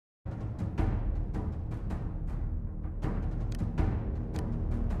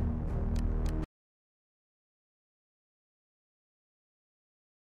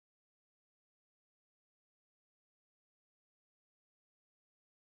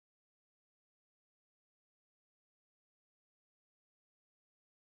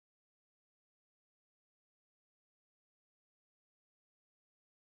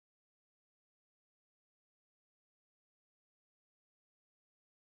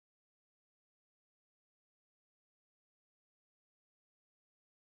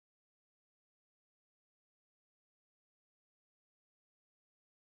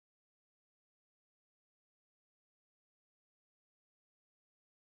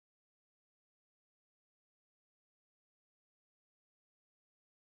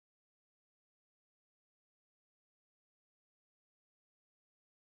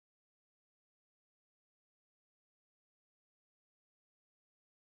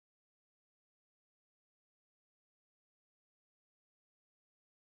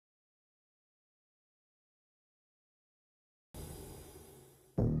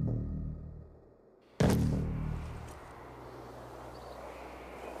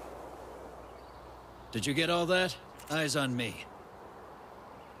Did you get all that? Eyes on me.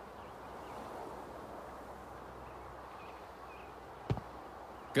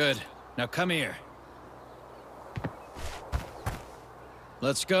 Good. Now come here.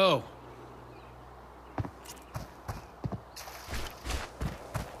 Let's go.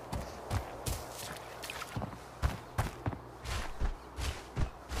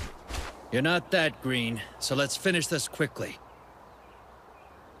 You're not that green, so let's finish this quickly.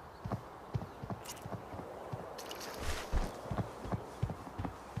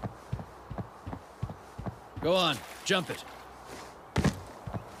 Go on, jump it.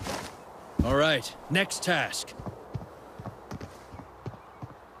 All right, next task.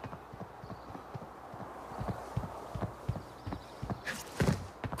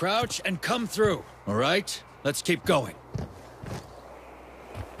 Crouch and come through. All right, let's keep going.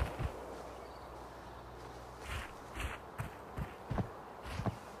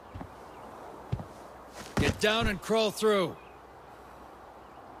 Get down and crawl through.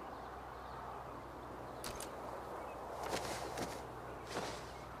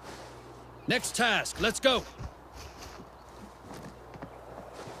 Next task, let's go.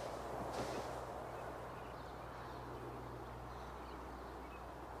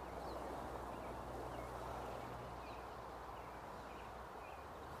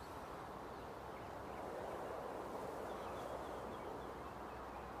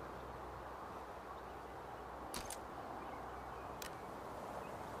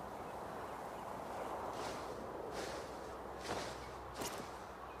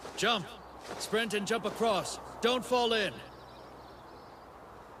 Jump. Sprint and jump across. Don't fall in.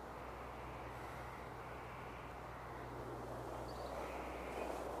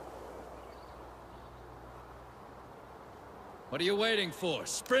 What are you waiting for?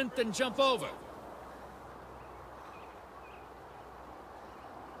 Sprint and jump over.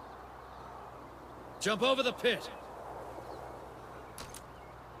 Jump over the pit.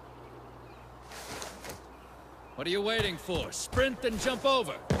 What are you waiting for? Sprint and jump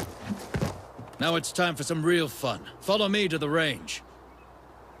over. Now it's time for some real fun. Follow me to the range.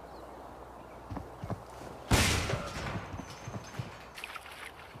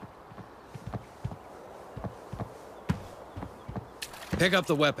 Pick up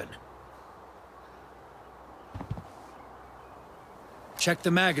the weapon. Check the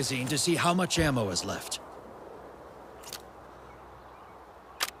magazine to see how much ammo is left.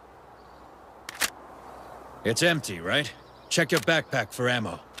 It's empty, right? Check your backpack for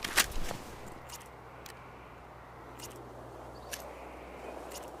ammo.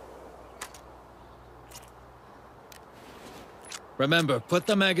 Remember, put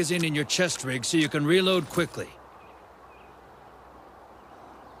the magazine in your chest rig so you can reload quickly.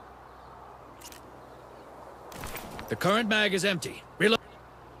 The current mag is empty. Reload.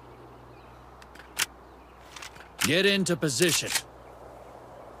 Get into position.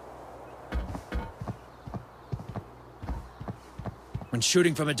 When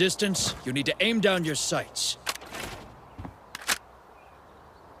shooting from a distance, you need to aim down your sights.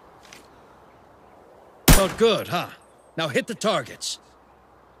 Felt good, huh? Now hit the targets.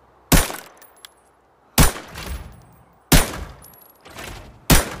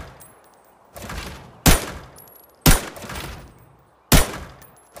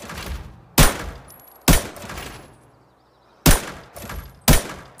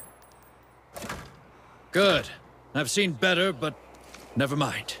 Good. I've seen better, but never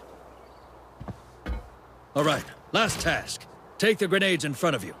mind. All right, last task. Take the grenades in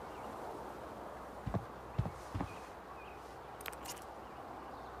front of you.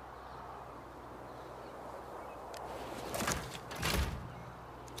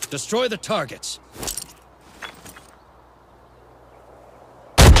 Destroy the targets.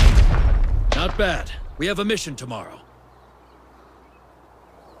 Not bad. We have a mission tomorrow.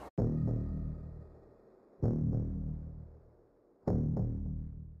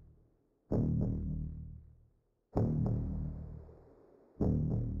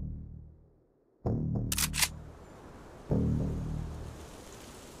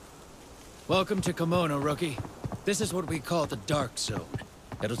 Welcome to Kimono, rookie. This is what we call the Dark Zone.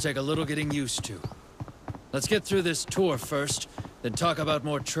 It'll take a little getting used to. Let's get through this tour first, then talk about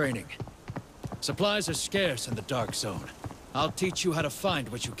more training. Supplies are scarce in the Dark Zone. I'll teach you how to find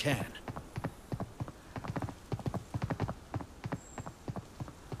what you can.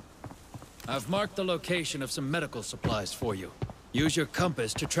 I've marked the location of some medical supplies for you. Use your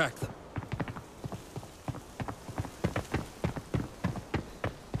compass to track them.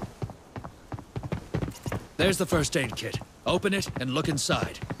 There's the first aid kit. Open it and look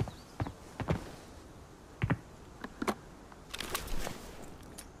inside.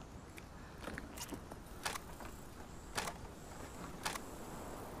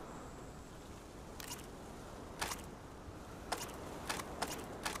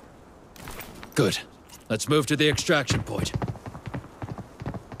 Good. Let's move to the extraction point.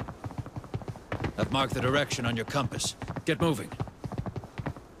 I've marked the direction on your compass. Get moving.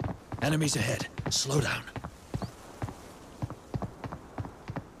 Enemies ahead. Slow down.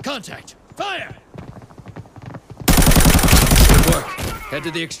 Contact! Fire! Good work. Head to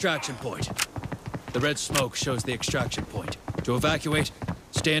the extraction point. The red smoke shows the extraction point. To evacuate,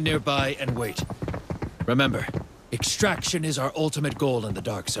 stand nearby and wait. Remember, extraction is our ultimate goal in the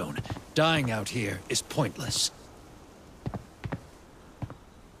Dark Zone. Dying out here is pointless.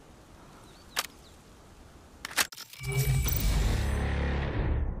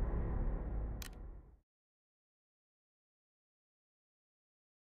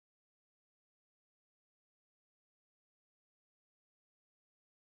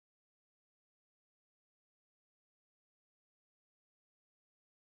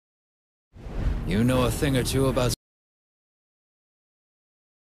 You know a thing or two about...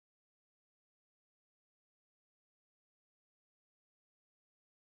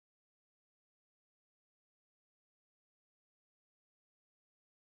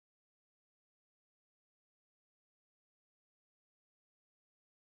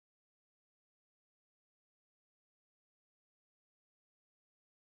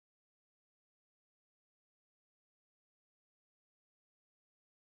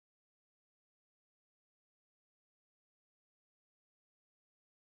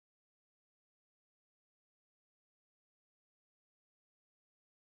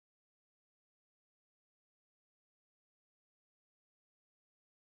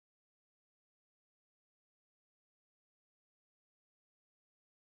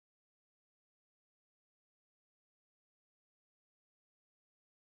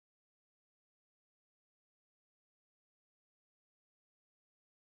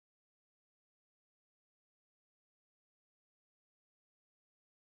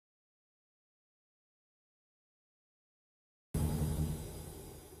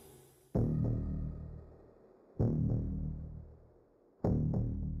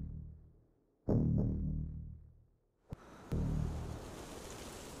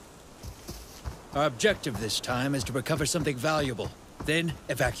 Our objective this time is to recover something valuable, then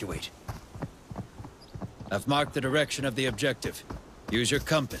evacuate. I've marked the direction of the objective. Use your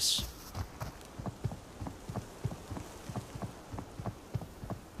compass.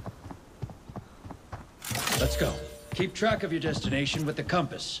 Let's go. Keep track of your destination with the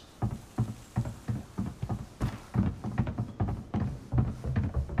compass.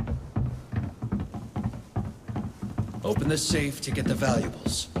 Open the safe to get the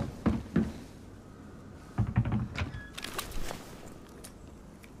valuables.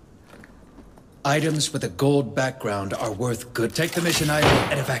 Items with a gold background are worth good. Take the mission item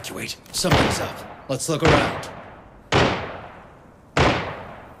and evacuate. Something's up. Let's look around.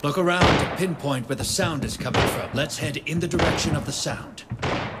 Look around to pinpoint where the sound is coming from. Let's head in the direction of the sound.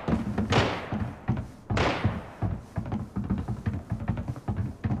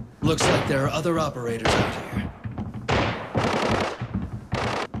 Looks like there are other operators out here.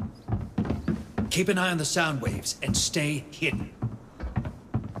 Keep an eye on the sound waves and stay hidden.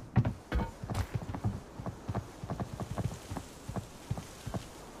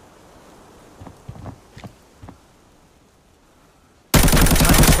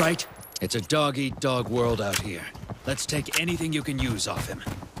 Right? It's a dog-eat-dog world out here. Let's take anything you can use off him.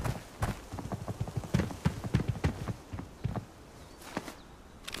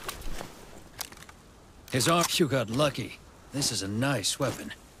 His arm... You got lucky. This is a nice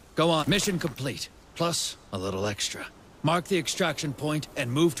weapon. Go on. Mission complete. Plus, a little extra. Mark the extraction point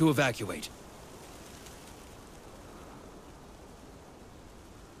and move to evacuate.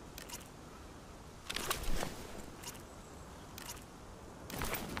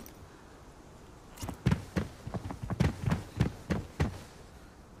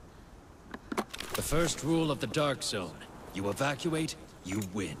 The first rule of the Dark Zone. You evacuate, you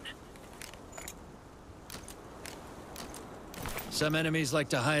win. Some enemies like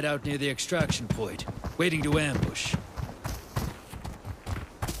to hide out near the extraction point, waiting to ambush.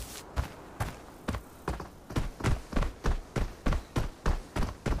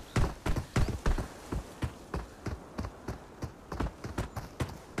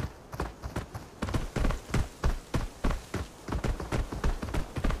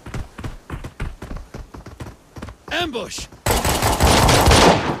 Ambush!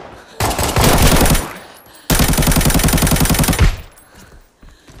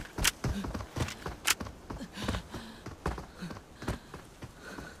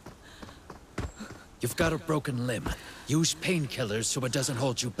 You've got a broken limb. Use painkillers so it doesn't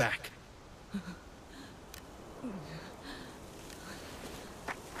hold you back.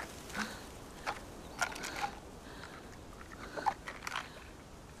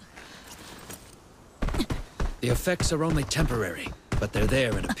 The effects are only temporary, but they're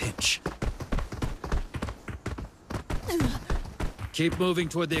there in a pinch. Keep moving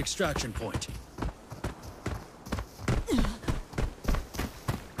toward the extraction point.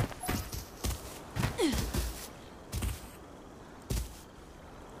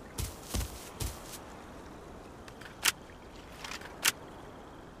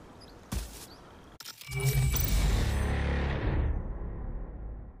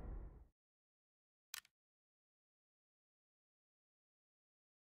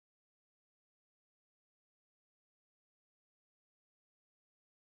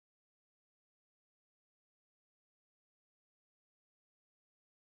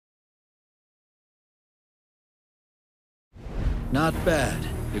 Not bad.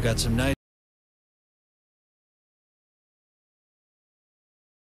 You got some nice...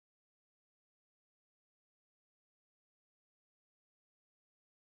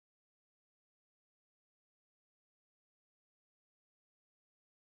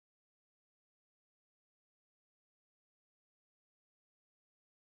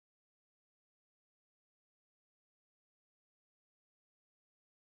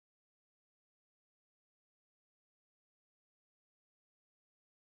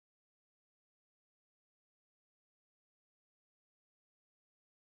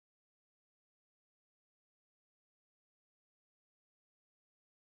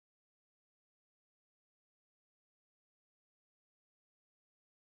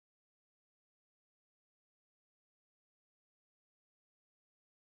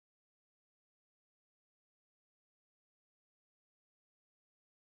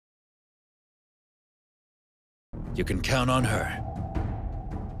 You can count on her.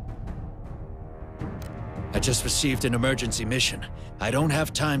 I just received an emergency mission. I don't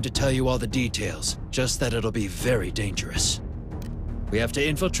have time to tell you all the details, just that it'll be very dangerous. We have to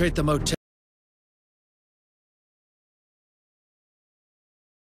infiltrate the motel.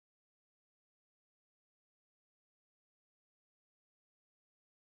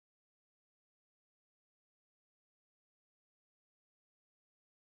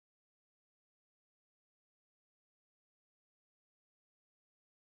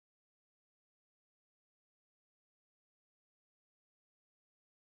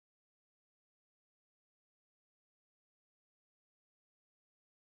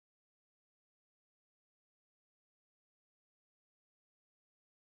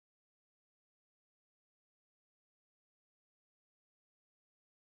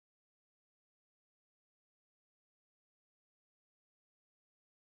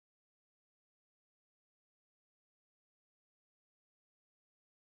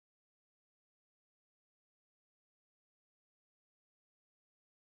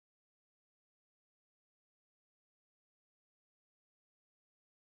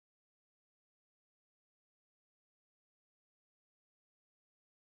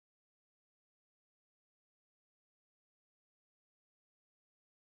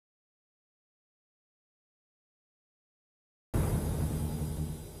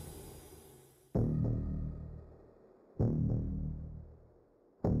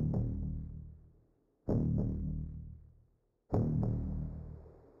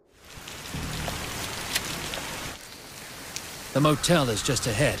 The motel is just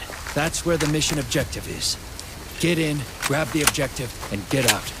ahead. That's where the mission objective is. Get in, grab the objective, and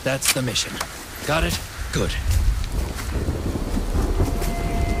get out. That's the mission. Got it? Good.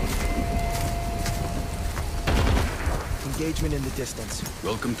 Engagement in the distance.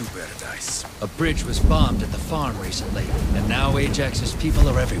 Welcome to paradise. A bridge was bombed at the farm recently, and now Ajax's people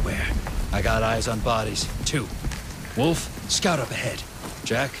are everywhere. I got eyes on bodies, too. Wolf, scout up ahead.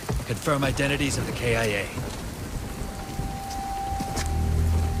 Jack, confirm identities of the KIA.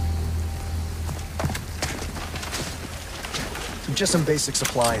 Just some basic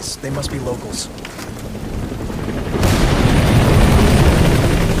supplies. They must be locals.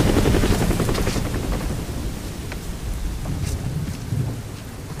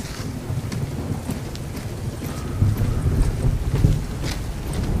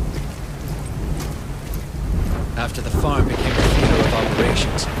 After the farm became a theater of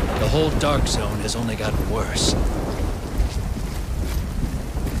operations, the whole dark zone has only gotten worse.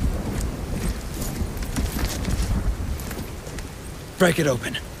 Break it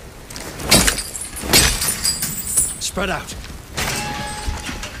open. Spread out.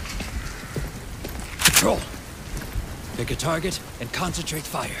 Patrol. Pick a target and concentrate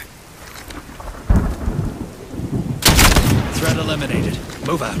fire. Threat eliminated.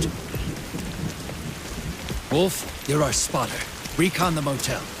 Move out. Wolf, you're our spotter. Recon the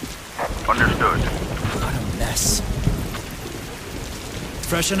motel. Understood. What a mess.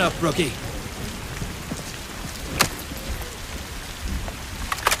 Freshen up, rookie.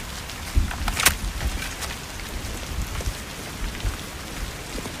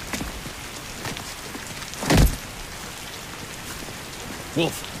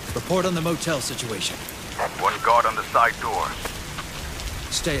 Wolf, report on the motel situation. One guard on the side door.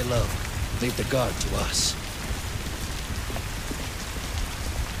 Stay low. Leave the guard to us.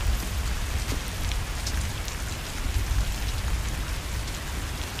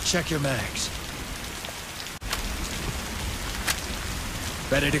 Check your mags.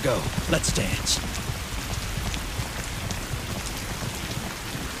 Ready to go. Let's dance.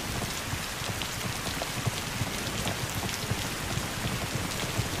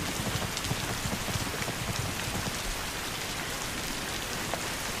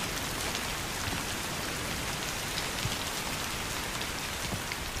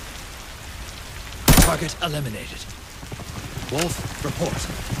 Target eliminated. Wolf, report.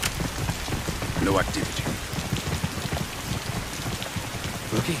 No activity.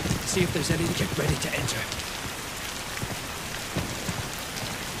 Rookie, see if there's any to get ready to enter.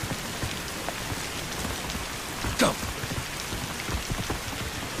 Go!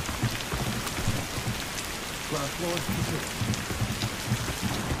 Ground floor complete.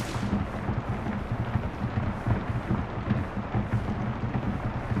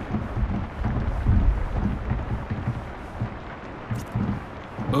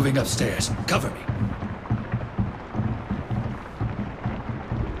 Moving upstairs. Cover me.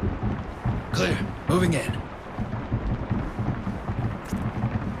 Clear. Moving in.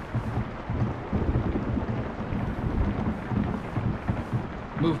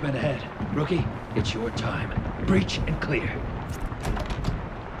 Movement ahead. Rookie, it's your time. Breach and clear.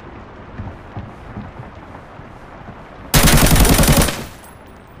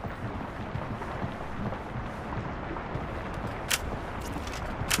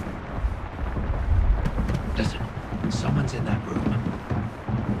 Listen, someone's in that room.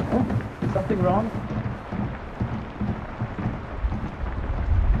 Something wrong?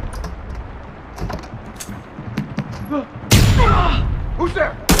 Who's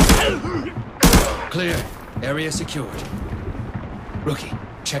there? Clear. Area secured. Rookie,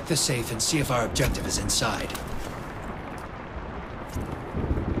 check the safe and see if our objective is inside.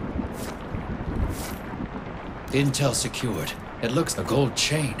 Intel secured. It looks a gold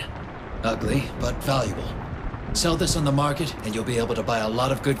chain. Ugly, but valuable. Sell this on the market, and you'll be able to buy a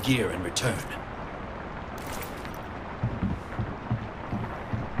lot of good gear in return.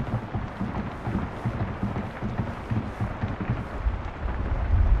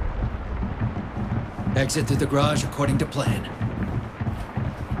 Exit through the garage according to plan.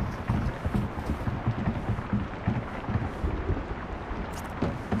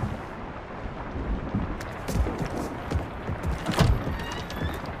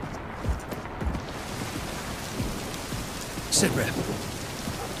 Sit rep.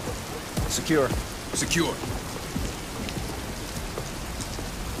 Secure. Secure.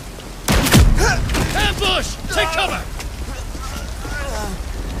 Ambush! Take cover!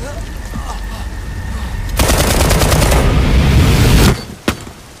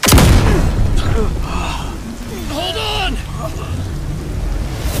 Hold on!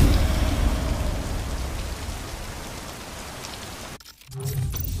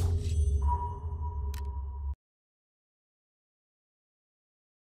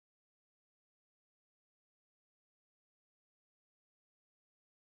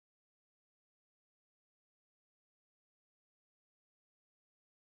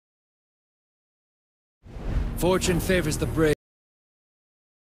 Fortune favors the brave.